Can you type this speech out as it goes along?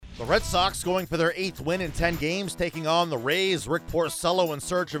The Red Sox going for their 8th win in 10 games, taking on the Rays. Rick Porcello in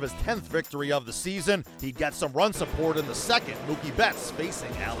search of his 10th victory of the season. He'd get some run support in the second. Mookie Betts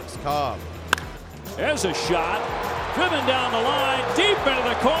facing Alex Cobb. There's a shot, driven down the line, deep into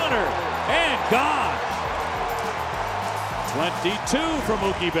the corner, and gone. 22 for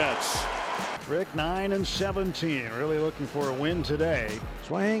Mookie Betts. Rick 9-17, really looking for a win today.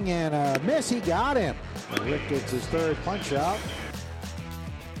 Swing and a miss, he got him. Rick gets his third punch out.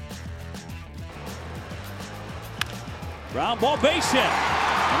 Ground ball, base hit.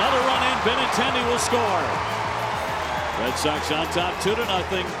 Another run in, Benintendi will score. Red Sox on top 2-0.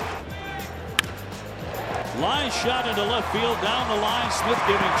 Line shot into left field, down the line, Smith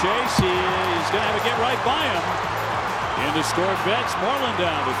giving chase. He's going to have to get right by him. In to score Betts, Moreland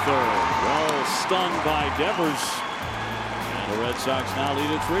down to third. Well stung by Devers. And the Red Sox now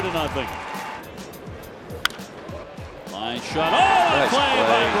lead it 3-0. Line shot, nice play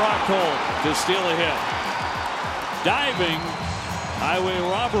by Brock Holt to steal a hit. Diving highway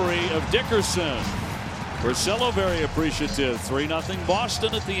robbery of Dickerson. Porcello very appreciative. 3-0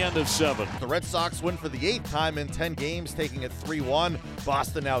 Boston at the end of 7. The Red Sox win for the 8th time in 10 games, taking it 3-1.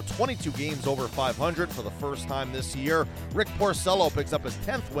 Boston now 22 games over 500 for the first time this year. Rick Porcello picks up his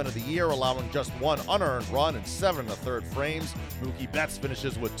 10th win of the year, allowing just 1 unearned run in 7 1/3 frames. Mookie Betts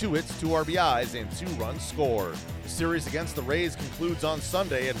finishes with 2 hits, 2 RBIs, and 2 runs scored. The series against the Rays concludes on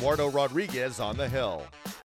Sunday. Eduardo Rodriguez on the hill.